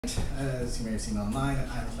As you may have seen online,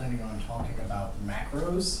 I'm planning on talking about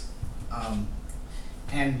macros.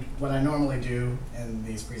 And what I normally do in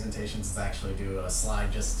these presentations is actually do a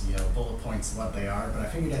slide, just bullet points of what they are, but I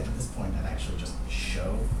figured at this point I'd actually just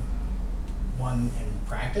show one in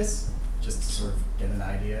practice, just to sort of get an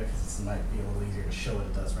idea, because it might be a little easier to show what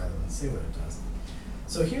it does rather than say what it does.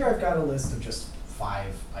 So here I've got a list of just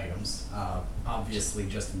 5 items, obviously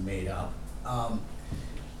just made up.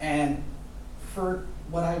 And for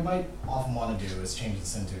what I might often want to do is change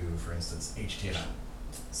this into, for instance, HTML.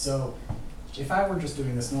 So if I were just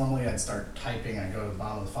doing this normally, I'd start typing, I'd go to the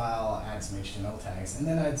bottom of the file, add some HTML tags, and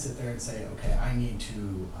then I'd sit there and say, okay, I need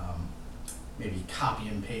to maybe copy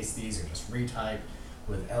and paste these or just retype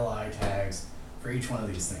with li tags for each one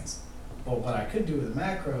of these things. But what I could do with a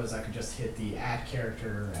macro is I could just hit the @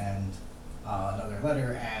 character and another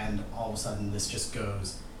letter, and all of a sudden this just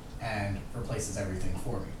goes and replaces everything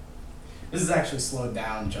for me. This is actually slowed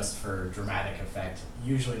down just for dramatic effect.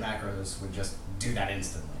 Usually macros would just do that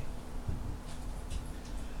instantly.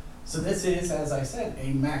 So this is, as I said,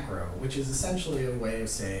 a macro, which is essentially a way of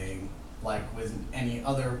saying, like with any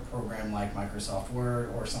other program like Microsoft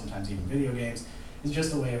Word or sometimes even video games, is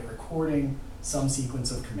just a way of recording some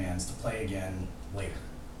sequence of commands to play again later.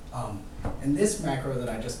 And this macro that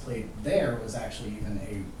I just played there was actually even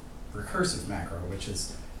a recursive macro, which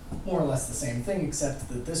is more or less the same thing, except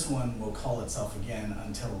that this one will call itself again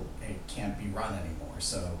until it can't be run anymore.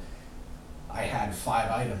 So I had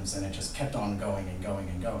 5 items and it just kept on going and going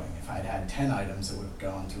and going. If I'd had 10 items, it would have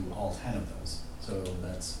gone through all 10 of those. So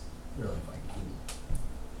that's really quite cool.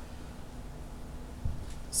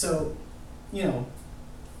 So,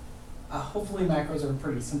 hopefully macros are a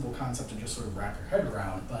pretty simple concept to just sort of wrap your head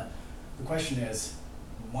around, but the question is,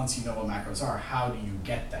 once you know what macros are, how do you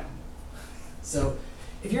get them? So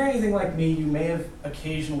if you're anything like me, you may have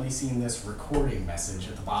occasionally seen this recording message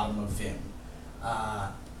at the bottom of Vim,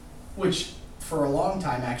 which for a long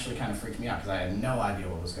time actually kind of freaked me out because I had no idea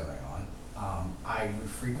what was going on. I would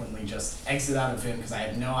frequently just exit out of Vim because I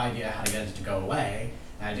had no idea how to get it to go away,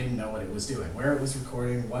 and I didn't know what it was doing, where it was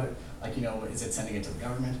recording, is it sending it to the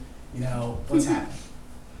government, what's happening.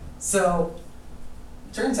 So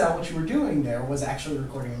turns out what you were doing there was actually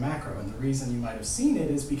recording a macro, and the reason you might have seen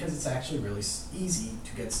it is because it's actually really easy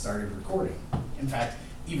to get started recording. In fact,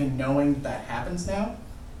 even knowing that happens now,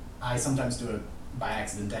 I sometimes do it by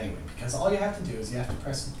accident anyway, because all you have to do is you have to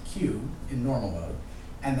press Q in normal mode,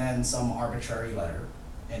 and then some arbitrary letter.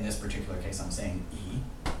 In this particular case, I'm saying E,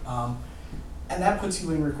 and that puts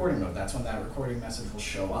you in recording mode. That's when that recording message will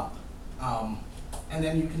show up. And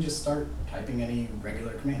then you can just start typing any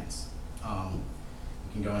regular commands.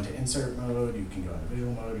 You can go into insert mode, you can go into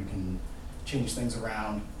visual mode, you can change things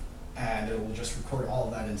around, and it will just record all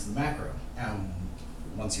of that into the macro. And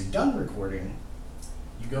once you're done recording,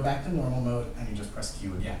 you go back to normal mode and you just press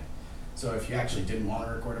Q again. So if you actually didn't want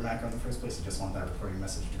to record a macro in the first place, you just want that recording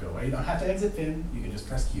message to go away, you don't have to exit Vim, you can just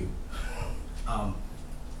press Q.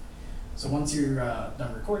 So once you're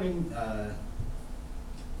done recording,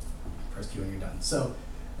 press Q and you're done. So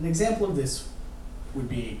an example of this would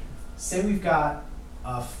be, say we've got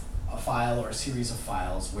a file or a series of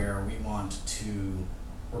files where we want to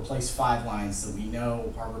replace 5 lines that we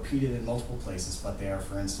know are repeated in multiple places, but they are,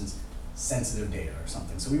 for instance, sensitive data or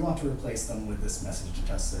something. So we want to replace them with this message that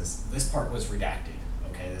just says, this part was redacted.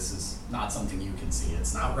 Okay, this is not something you can see.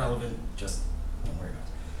 It's not relevant, just don't worry about it.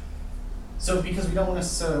 So because we don't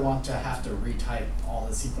necessarily want to have to retype all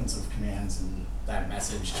the sequence of commands in that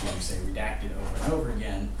message to say redacted over and over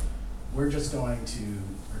again, we're just going to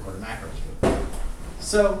record a macro to it.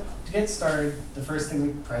 So to get started, the first thing we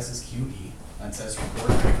press is QE. That says record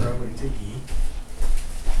macro into E.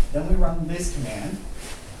 Then we run this command,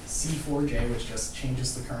 C4J, which just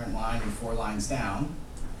changes the current line and 4 lines down,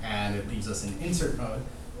 and it leaves us in insert mode,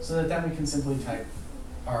 so that then we can simply type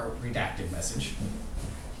our redacted message.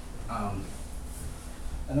 And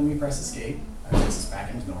then we press escape. That takes us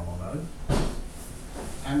back into normal mode.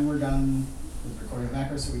 And we're done with recording the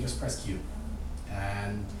macro, so we just press Q.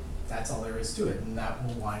 And that's all there is to it, and that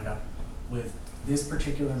will wind up with this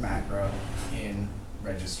particular macro in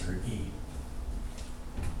register E.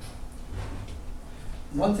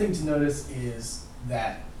 One thing to notice is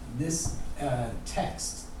that this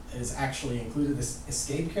text is actually included, this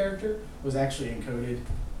escape character was actually encoded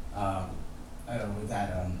with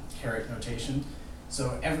that caret notation.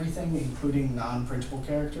 So everything, including non-printable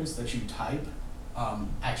characters that you type,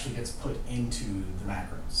 actually gets put into the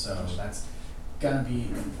macro. So that's gonna be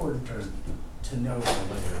important to know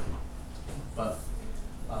for later. But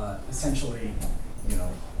essentially,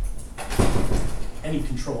 any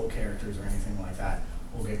control characters or anything like that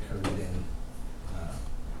will get coded in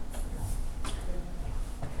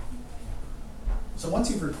So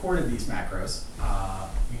once you've recorded these macros,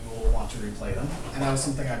 you will want to replay them. And that was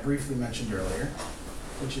something I briefly mentioned earlier,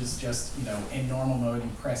 which is just, in normal mode, you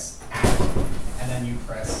press add, and then you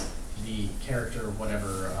press the character of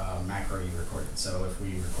whatever macro you recorded. So if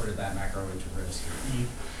we recorded that macro into register E,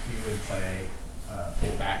 we would play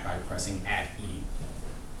it back by pressing add E.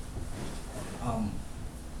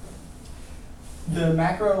 The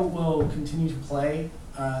macro will continue to play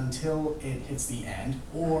until it hits the end,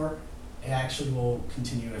 or it actually will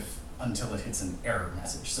continue until it hits an error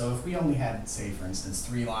message. So if we only had, say, for instance,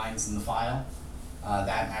 3 lines in the file,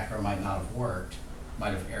 that macro might not have worked,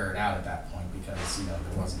 might have errored out at that point because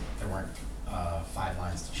there weren't 5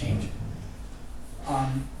 lines to change.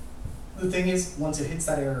 The thing is, once it hits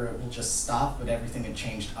that error, it will just stop, but everything it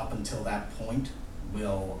changed up until that point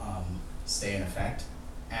will stay in effect.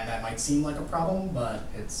 And that might seem like a problem, but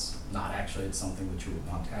it's not actually. It's something that you would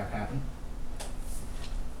want to have happen.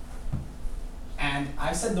 And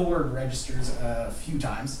I've said the word registers a few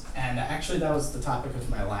times, and actually that was the topic of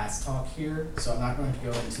my last talk here, so I'm not going to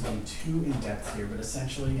go into them too in depth here, but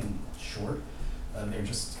essentially, in short, they're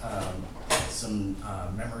just some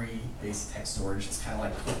memory-based text storage. It's kind of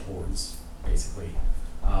like clipboards, basically.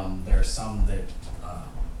 There are some that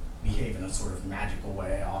behave in a sort of magical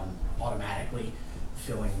way, automatically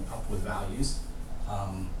filling up with values.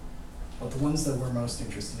 But the ones that we're most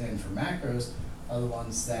interested in for macros are the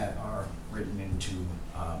ones that are written into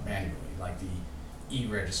manually, like the E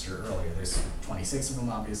register earlier. There's 26 of them,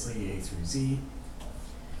 obviously, A through Z.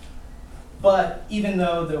 But even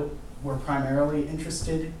though we're primarily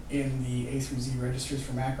interested in the A through Z registers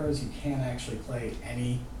for macros, you can actually play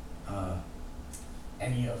any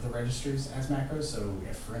of the registers as macros. So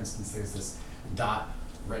if, for instance, there's this dot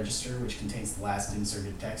register which contains the last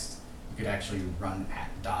inserted text, you could actually run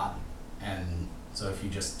 @dot, and so if you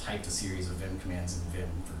just typed a series of vim commands in vim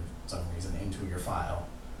for some reason into your file,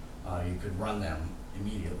 you could run them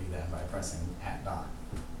immediately then by pressing @dot.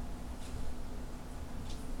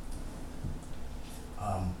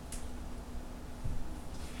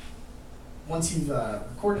 Once you've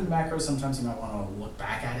recorded the macro, sometimes you might want to look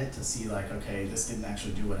back at it to see, like, okay, this didn't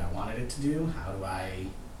actually do what I wanted it to do. How do I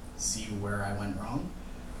see where I went wrong?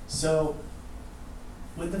 So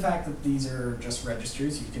with the fact that these are just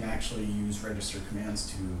registers, you can actually use register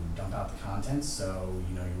commands to dump out the contents. So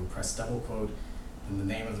you would press double quote in the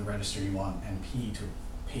name of the register you want and P to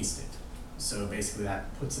paste it. So basically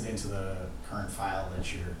that puts it into the current file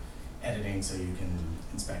that you're editing so you can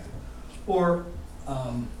inspect it. Or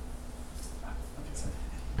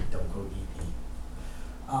double quote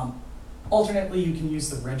EP. Alternately, you can use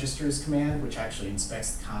the registers command, which actually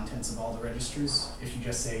inspects the contents of all the registers. If you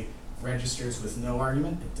just say registers with no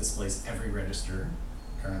argument, it displays every register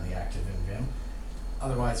currently active in Vim.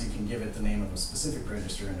 Otherwise, you can give it the name of a specific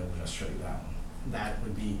register and it will just show you that one. That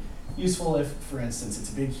would be useful if, for instance, it's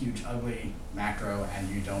a big, huge, ugly macro and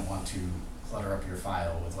you don't want to clutter up your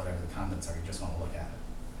file with whatever the contents are, you just want to look at it.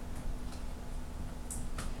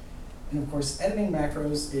 And of course, editing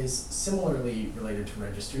macros is similarly related to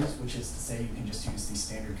registers, which is to say you can just use the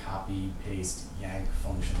standard copy, paste, yank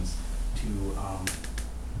functions to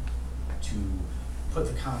put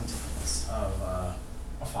the contents of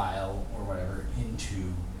a file or whatever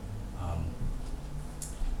into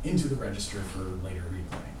the register for later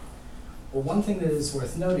replaying. Well, one thing that is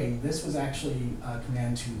worth noting, this was actually a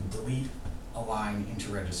command to delete a line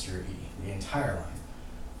into register E, the entire line.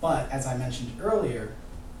 But as I mentioned earlier,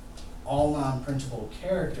 all non-printable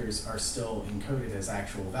characters are still encoded as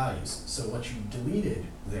actual values. So what you deleted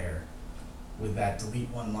there with that delete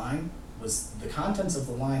one line was the contents of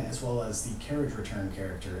the line as well as the carriage return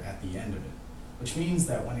character at the end of it, which means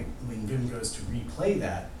that when Vim goes to replay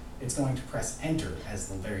that, it's going to press enter as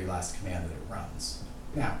the very last command that it runs.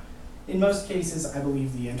 Now, in most cases, I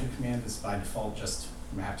believe the enter command is by default just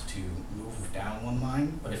mapped to move down one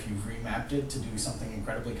line, but if you've remapped it to do something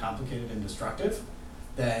incredibly complicated and destructive,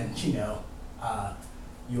 then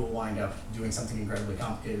you'll wind up doing something incredibly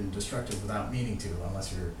complicated and destructive without meaning to,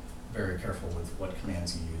 unless you're very careful with what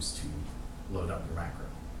commands you use to load up your macro.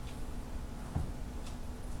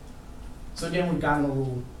 So again, we've gotten a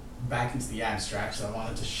little back into the abstract, so I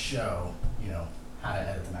wanted to show how to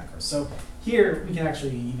edit the macro. So here we can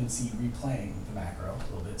actually even see replaying the macro a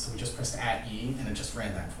little bit. So we just pressed @E and it just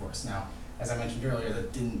ran that for us. Now, as I mentioned earlier,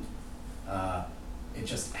 that didn't it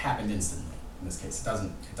just happened instantly. In this case, it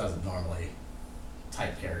doesn't normally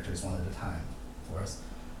type characters one at a time for us.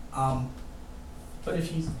 But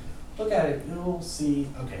if you look at it, you'll see,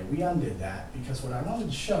 okay, we undid that because what I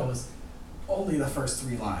wanted to show was only the first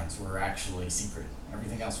 3 lines were actually secret.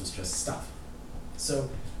 Everything else was just stuff. So,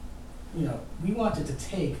 we wanted to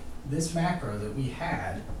take this macro that we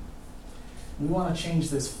had, we want to change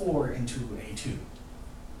this 4 into a 2.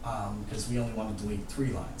 Because we only want to delete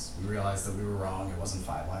 3 lines. We realized that we were wrong, it wasn't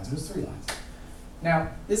 5 lines, it was 3 lines. Now,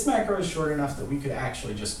 this macro is short enough that we could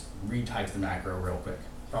actually just retype the macro real quick,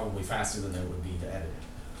 probably faster than it would be to edit it.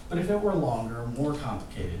 But if it were longer, more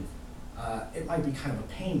complicated, it might be kind of a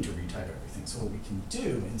pain to retype everything. So what we can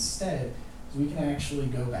do instead is we can actually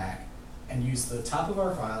go back and use the top of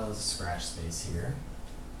our file as a scratch space here,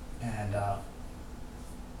 and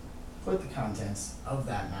put the contents of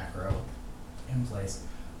that macro in place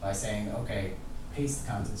by saying, okay, paste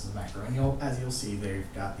the contents of the macro, and as you'll see,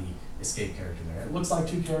 they've got the escape character there. It looks like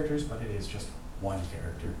 2 characters, but it is just 1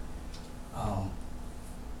 character.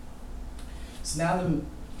 So now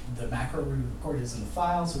the macro we recorded is in the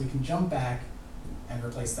file, so we can jump back and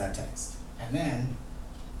replace that text. And then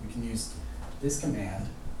we can use this command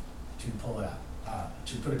to pull it out,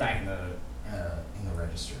 to put it back in the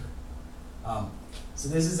register. So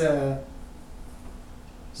this is a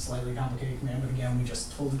slightly complicated command, but again, we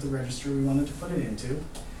just told it the register we wanted to put it into,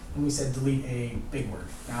 and we said delete a big word.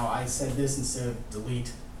 Now I said this instead of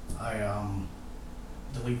delete,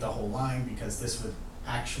 delete the whole line, because this would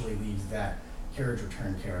actually leave that carriage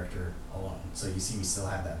return character alone. So you see we still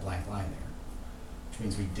have that blank line there, which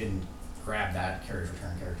means we didn't grab that carriage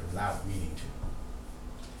return character without meaning to.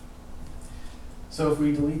 So if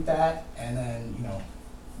we delete that and then,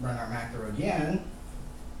 run our macro again,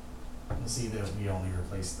 you'll see that we only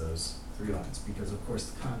replaced those 3 lines, because of course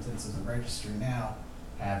the contents of the register now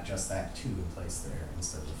have just that 2 in place there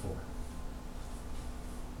instead of the 4.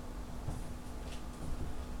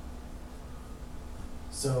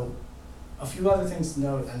 So a few other things to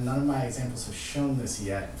note, and none of my examples have shown this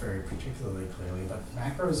yet very particularly clearly, but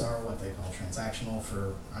macros are what they call transactional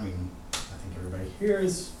for, I think everybody here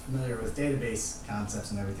is familiar with database concepts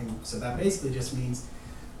and everything. So that basically just means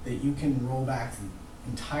that you can roll back the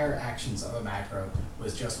entire actions of a macro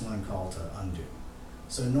with just one call to undo.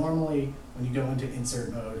 So normally when you go into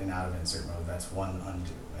insert mode and out of insert mode, that's one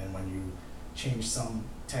undo. And when you change some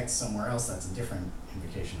text somewhere else, that's a different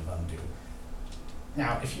invocation of undo.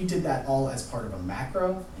 Now, if you did that all as part of a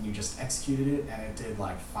macro and you just executed it and it did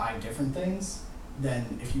like 5 different things,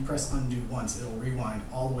 then if you press undo once, it'll rewind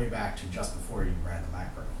all the way back to just before you ran the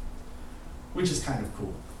macro, which is kind of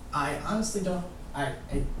cool. I honestly don't,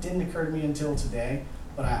 it didn't occur to me until today,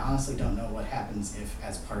 but I honestly don't know what happens if,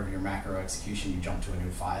 as part of your macro execution, you jump to a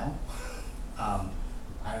new file.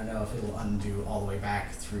 I don't know if it'll undo all the way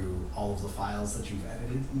back through all of the files that you've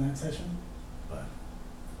edited in that session, but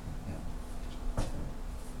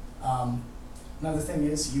another thing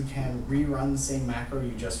is you can rerun the same macro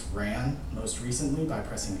you just ran most recently by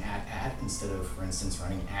pressing @@ instead of, for instance,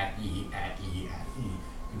 running @e, @e, @e.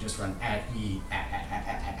 You just run @e,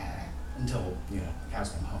 @, until the cows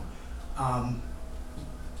come home.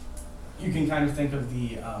 You can kind of think of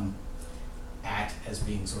the @ as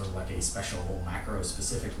being sort of like a special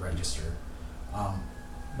macro-specific register,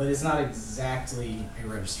 but it's not exactly a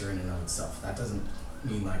register in and of itself. That doesn't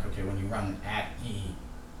mean like, okay, when you run @e,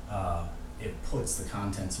 it puts the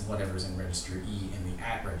contents of whatever's in register E in the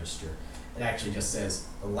 @ register. It actually just says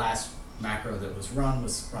the last macro that was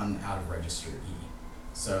run out of register E.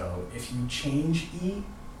 So if you change E,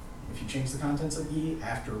 if you change the contents of E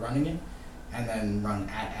after running it, and then run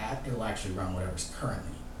 @, it'll actually run whatever's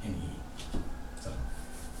currently in E. So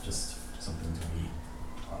just something to be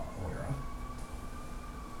aware of.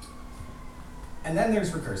 And then there's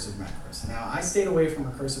recursive macros. Now, I stayed away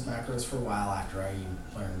from recursive macros for a while after I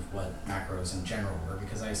learned what macros in general were,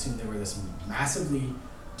 because I assumed they were this massively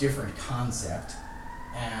different concept,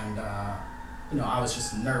 and I was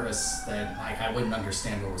just nervous that I wouldn't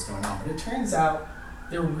understand what was going on. But it turns out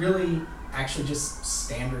they're really actually just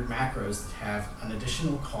standard macros that have an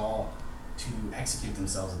additional call to execute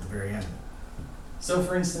themselves at the very end. So,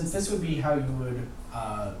 for instance, this would be how you would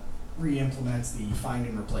re-implement the find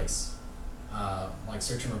and replace. Like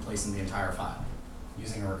search and replacing the entire file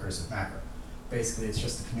using a recursive macro. Basically, it's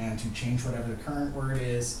just a command to change whatever the current word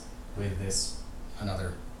is with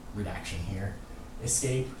another redaction here.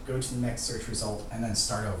 Escape, go to the next search result, and then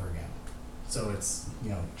start over again. So it's,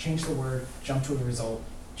 change the word, jump to a result,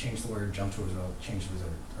 change the word, jump to a result, change the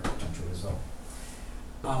result, or jump to a result.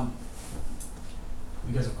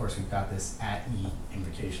 Because of course we've got this @e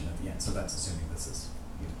invocation at the end, so that's assuming this is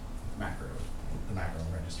macro, the macro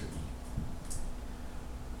in register E.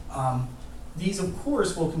 These, of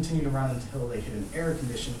course, will continue to run until they hit an error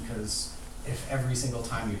condition, because if every single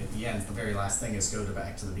time you hit the end, the very last thing is go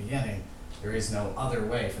back to the beginning, there is no other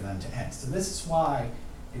way for them to end. So this is why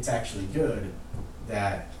it's actually good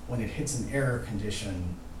that when it hits an error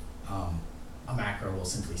condition, a macro will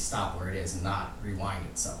simply stop where it is and not rewind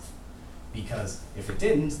itself. Because if it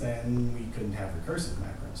didn't, then we couldn't have recursive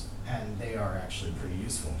macros, and they are actually pretty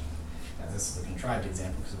useful. Now, this is a contrived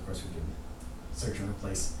example because, of course, we can search and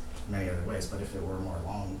replace in many other ways, but if it were more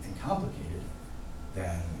long and complicated,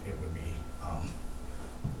 then it would be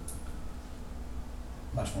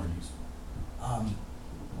much more useful.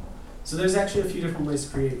 So there's actually a few different ways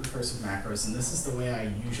to create recursive macros, and this is the way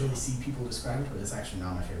I usually see people describe it, but it's actually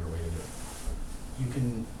not my favorite way to do it. You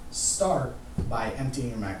can start by emptying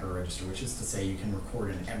your macro register, which is to say you can record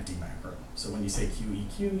an empty macro. So when you say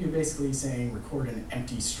QEQ, you're basically saying record an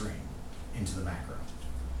empty string into the macro.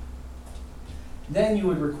 Then you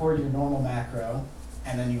would record your normal macro,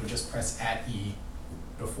 and then you would just press @E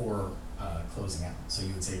before closing out. So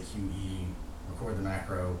you would say QE, record the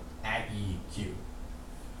macro, @EQ.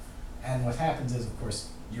 And what happens is, of course,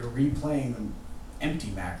 you're replaying the empty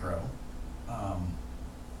macro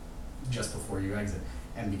just before you exit.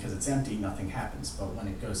 And because it's empty, nothing happens. But when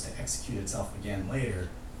it goes to execute itself again later,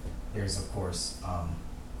 there's, of course,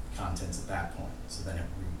 contents at that point. So then it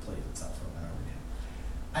replays itself over and over again.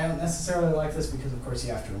 I don't necessarily like this because, of course,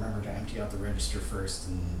 you have to remember to empty out the register first,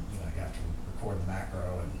 and you have to record the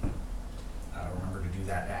macro and remember to do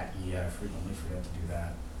that @E. I frequently forget to do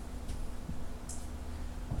that.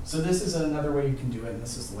 So this is another way you can do it, and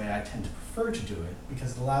this is the way I tend to prefer to do it,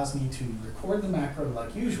 because it allows me to record the macro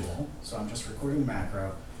like usual. So I'm just recording the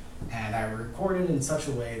macro, and I record it in such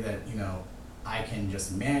a way that I can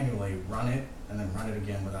just manually run it and then run it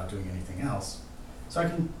again without doing anything else. So I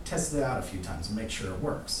can test it out a few times and make sure it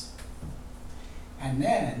works. And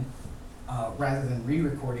then, rather than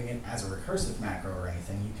re-recording it as a recursive macro or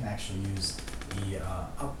anything, you can actually use the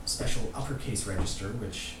special uppercase register,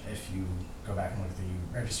 which, if you go back and look at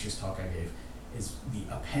the registers talk I gave, is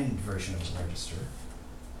the append version of the register.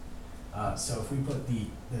 So if we put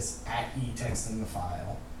this @E text in the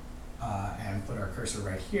file and put our cursor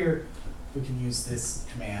right here, we can use this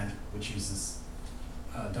command, which uses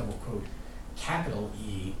double quote capital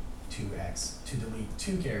E 2x to delete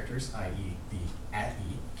two characters, i.e. the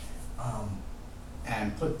 @E,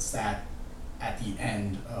 and puts that at the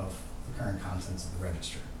end of the current contents of the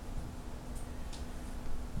register.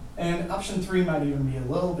 And option 3 might even be a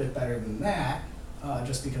little bit better than that,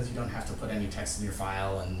 just because you don't have to put any text in your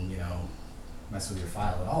file and mess with your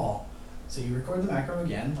file at all. So you record the macro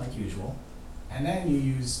again, like usual, and then you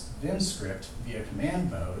use vimscript via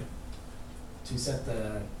command mode to set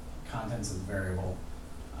the contents of the variable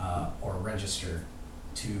or register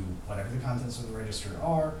to whatever the contents of the register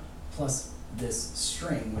are, plus this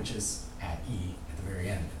string, which is @E at the very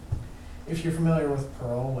end. If you're familiar with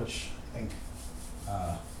Perl, which I think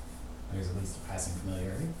there's at least a passing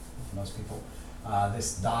familiarity with most people,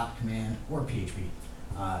 this dot command, or PHP,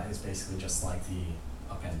 is basically just like the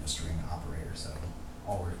append the string operator. So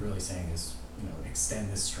all we're really saying is,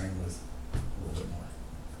 extend this string with a little bit more.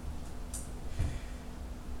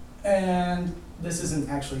 And this isn't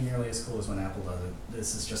actually nearly as cool as when Apple does it.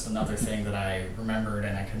 This is just another thing that I remembered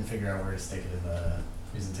and I couldn't figure out where to stick it in the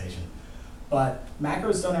presentation. But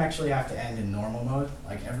macros don't actually have to end in normal mode.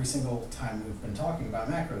 Like every single time we've been talking about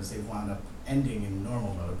macros, they've wound up ending in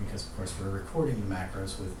normal mode because, of course, we're recording the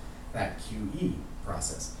macros with that QE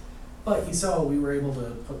process. But you saw we were able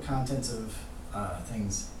to put contents of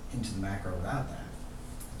things into the macro without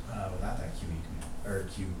that QE command, or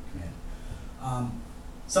Q command.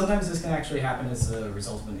 Sometimes this can actually happen as a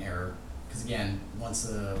result of an error, because again, once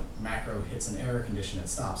the macro hits an error condition, it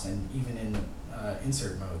stops. And even in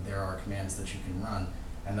insert mode, there are commands that you can run,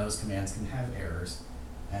 and those commands can have errors,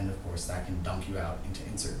 and of course that can dump you out into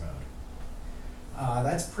insert mode.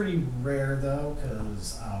 That's pretty rare though,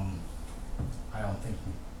 because I don't think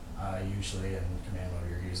usually in command mode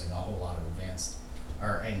you're using a whole lot of advanced,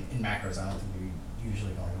 or in macros I don't think you're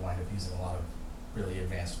usually going to wind up using a lot of really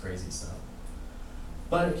advanced crazy stuff.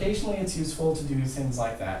 But occasionally it's useful to do things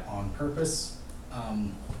like that on purpose.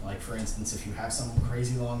 Like for instance, if you have some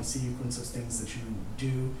crazy long sequence of things that you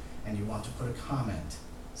do and you want to put a comment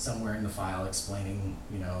somewhere in the file explaining,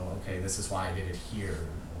 okay, this is why I did it here,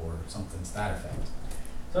 or something to that effect.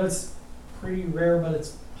 So it's pretty rare, but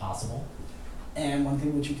it's possible. And one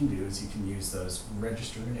thing that you can do is you can use those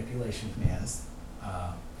register manipulation commands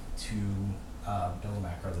to build a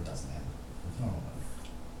macro that doesn't end with normal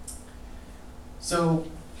mode. So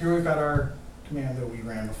here we've got our command that we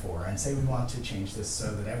ran before, and say we want to change this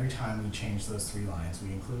so that every time we change those 3 lines,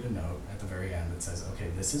 we include a note at the very end that says, okay,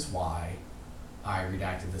 this is why I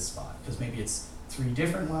redacted this spot. Because maybe it's 3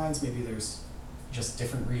 different lines, maybe there's just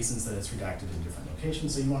different reasons that it's redacted in different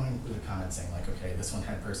locations, so you want to include a comment saying like, okay, this one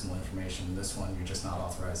had personal information, this one you're just not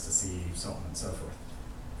authorized to see, so on and so forth.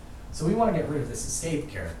 So we want to get rid of this escape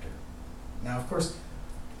character. Now, of course,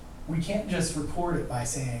 we can't just record it by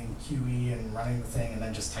saying QE and running the thing and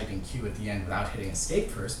then just typing Q at the end without hitting escape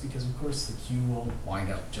first, because of course the Q will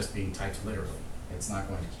wind up just being typed literally. It's not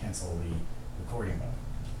going to cancel the recording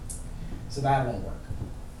mode. So that won't work.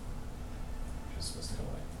 It's supposed to go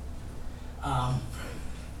away.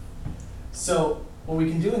 So what we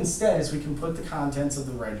can do instead is we can put the contents of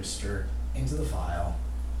the register into the file,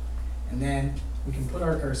 and then we can put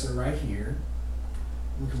our cursor right here.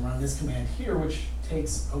 We can run this command here, which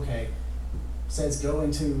takes, says go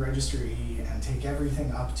into register E and take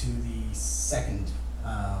everything up to the second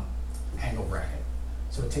angle bracket.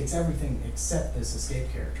 So it takes everything except this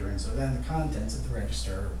escape character, and so then the contents of the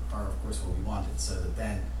register are of course what we wanted, so that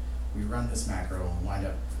then we run this macro and wind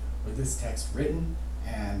up with this text written,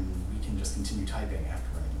 and we can just continue typing after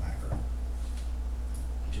running the macro,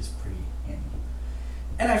 which is pretty handy.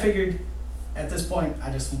 And I figured at this point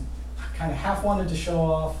I just kind of half wanted to show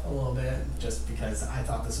off a little bit, just because I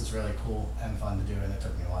thought this was really cool and fun to do, and it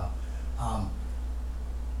took me a while.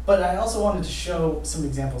 But I also wanted to show some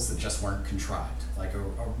examples that just weren't contrived, like a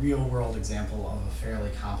real world example of a fairly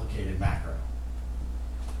complicated macro.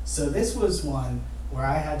 So this was one where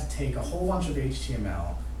I had to take a whole bunch of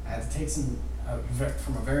HTML, I had to take some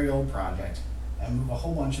from a very old project and move a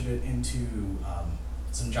whole bunch of it into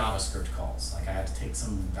some JavaScript calls. Like I had to take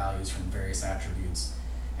some values from various attributes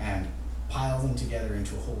and pile them together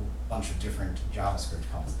into a whole bunch of different JavaScript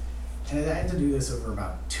calls. And I had to do this over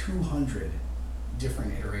about 200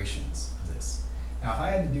 different iterations of this. Now, if I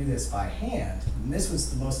had to do this by hand, and this was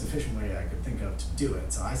the most efficient way I could think of to do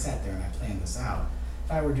it, so I sat there and I planned this out.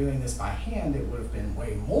 If I were doing this by hand, it would have been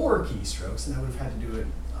way more keystrokes, and I would have had to do it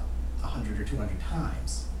 100 or 200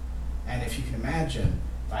 times. And if you can imagine,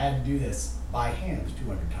 if I had to do this by hand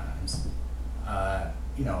 200 times, I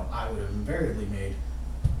would have invariably made,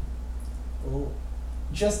 well,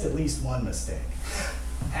 just at least one mistake.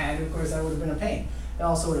 And of course, that would have been a pain. It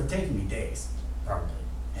also would have taken me days, probably,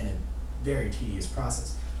 and a very tedious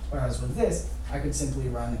process. Whereas with this, I could simply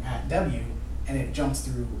run @w, and it jumps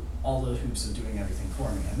through all the hoops of doing everything for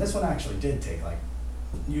me. And this one actually did take,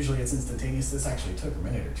 usually it's instantaneous. This actually took a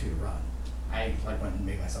minute or two to run. I went and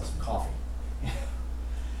made myself some coffee.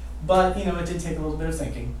 But it did take a little bit of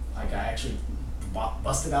thinking. I actually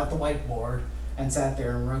busted out the whiteboard and sat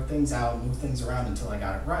there and wrote things out, moved things around until I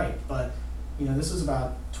got it right. But this was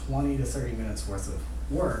about 20 to 30 minutes worth of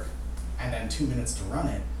work, and then 2 minutes to run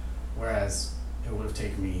it, whereas it would have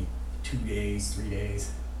taken me 2 days, 3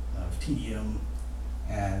 days of tedium,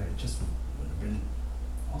 and it just would have been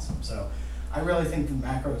awesome. So I really think the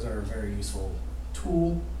macros are a very useful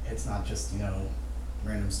tool. It's not just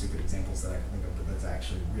random stupid examples that I can think of, but that's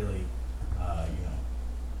actually really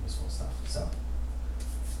useful stuff. So, are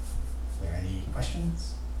there any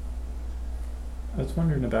questions? I was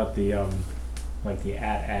wondering about the the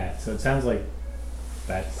 @@. So it sounds like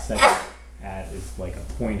that second @ is like a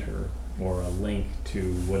pointer or a link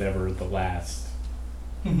to whatever the last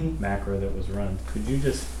macro that was run. Could you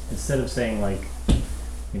just, instead of saying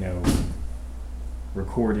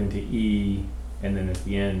record into E and then at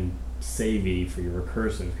the end save E for your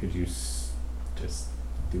recursive, could you just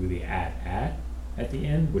do the @@ at the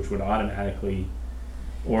end, which would automatically,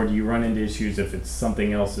 or do you run into issues if it's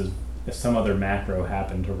something else, if some other macro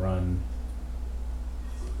happened to run,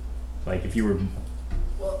 like if you were...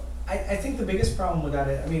 Well, I think the biggest problem with that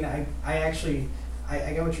is, I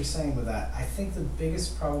get what you're saying with that. I think the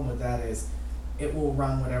biggest problem with that is it will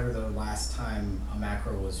run whatever the last time a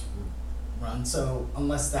macro was run. So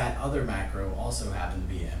unless that other macro also happened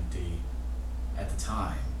to be empty at the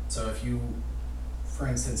time. So if you, for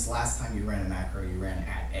instance, last time you ran a macro, you ran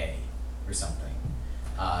 @A or something,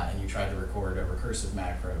 and you tried to record a recursive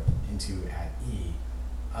macro into @E.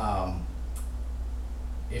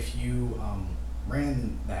 If you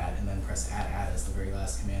ran that and then pressed @@ as the very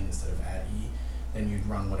last command instead of @E, then you'd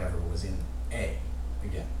run whatever was in A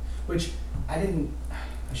again. Which I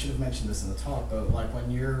should have mentioned this in the talk, but when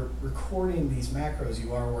you're recording these macros,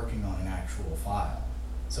 you are working on an actual file.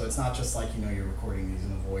 So it's not just you're recording these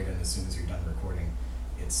in a void, and as soon as you're done recording,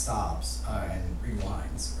 it stops and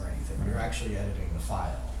rewinds or anything. You're actually editing the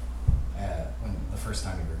file when the first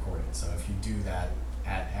time you record it. So if you do that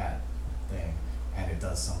 @@ thing and it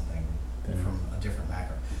does something from a different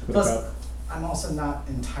macro. Plus, I'm also not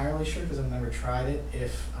entirely sure, because I've never tried it,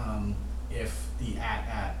 if the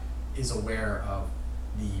 @@ is aware of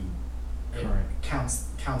it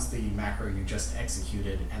counts the macro you just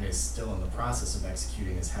executed and is still in the process of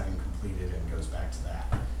executing as having completed and goes back to that.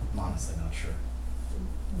 I'm honestly not sure.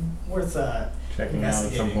 Worth checking out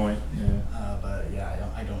at some point. Yeah. But yeah,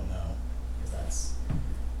 I don't know if that's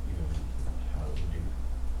even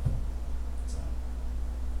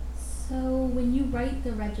when you write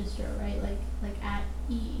the register, right, like at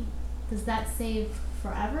E, does that save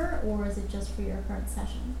forever, or is it just for your current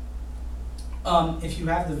session? If you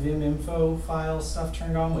have the Vim info file stuff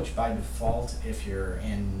turned on, which by default, if you're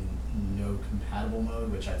in node compatible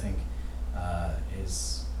mode, which I think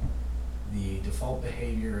is the default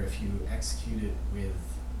behavior if you execute it with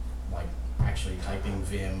like actually typing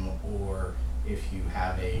Vim, or if you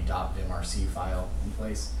have a .vimrc file in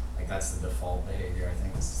place, like that's the default behavior. I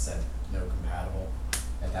think is set node compatible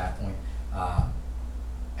at that point.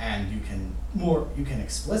 And you can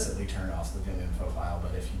explicitly turn off the Vim info file,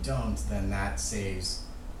 but if you don't, then that saves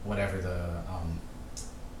whatever the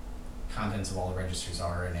contents of all the registers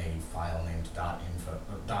are in a file named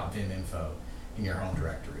 .vim info in your home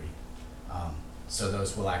directory. So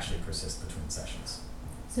those will actually persist between sessions.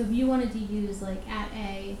 So if you wanted to use like at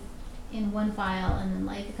A in one file, and then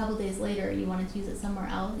like a couple days later you wanted to use it somewhere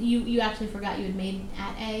else, you actually forgot you had made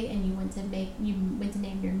at A, and you went to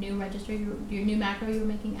name your new register, your new macro you were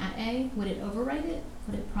making at A, would it overwrite it?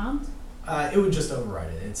 Would it prompt? It would just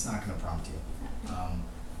overwrite it. It's not going to prompt you.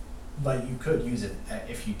 But you could use it,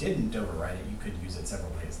 if you didn't overwrite it, you could use it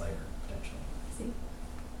several days later, potentially. See.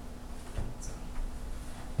 So.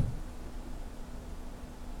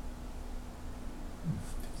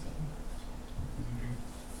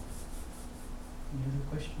 Any other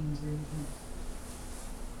questions or anything?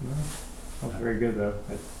 No, that was very good though.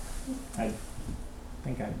 I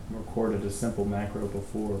think I recorded a simple macro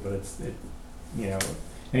before, but you know,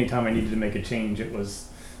 anytime I needed to make a change, it was,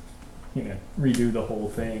 redo the whole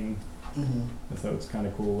thing. Mm-hmm. So it's kind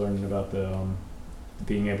of cool learning about the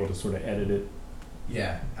being able to sort of edit it.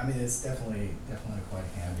 Yeah, I mean it's definitely quite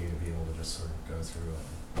handy to be able to just sort of go through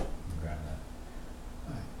and grab that.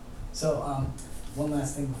 All right. So one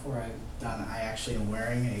last thing before I'm done, I actually am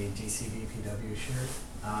wearing a DCBPW shirt.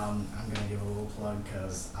 I'm going to give a little plug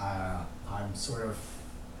because I'm sort of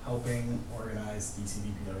helping organize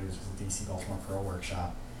DCBPW, which is the DC Baltimore Pro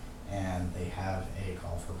Workshop, and they have a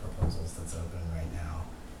call for proposals that's open right now.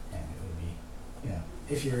 And it would be,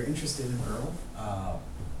 if you're interested in Perl,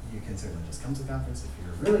 you can certainly just come to the conference. If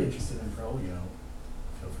you're really interested in Perl,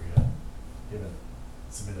 feel free to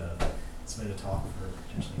submit a talk for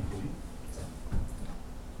potentially including. So.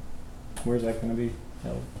 Where's that going to be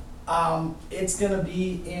held? It's going to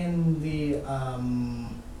be in the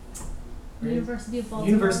University of Baltimore.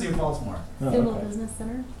 University of Baltimore. Oh, Civil okay. Business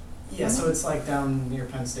Center. Yeah, so it's like down near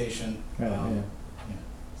Penn Station. Yeah.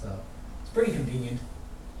 So it's pretty convenient,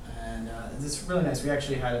 and it's really nice. We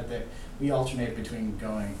actually had it there. We alternate between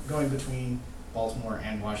going between Baltimore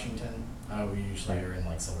and Washington. We usually are in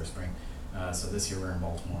like Silver Spring. So this year we're in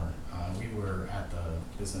Baltimore. We were at the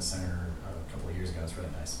Business Center a couple of years ago. It's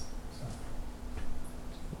really nice.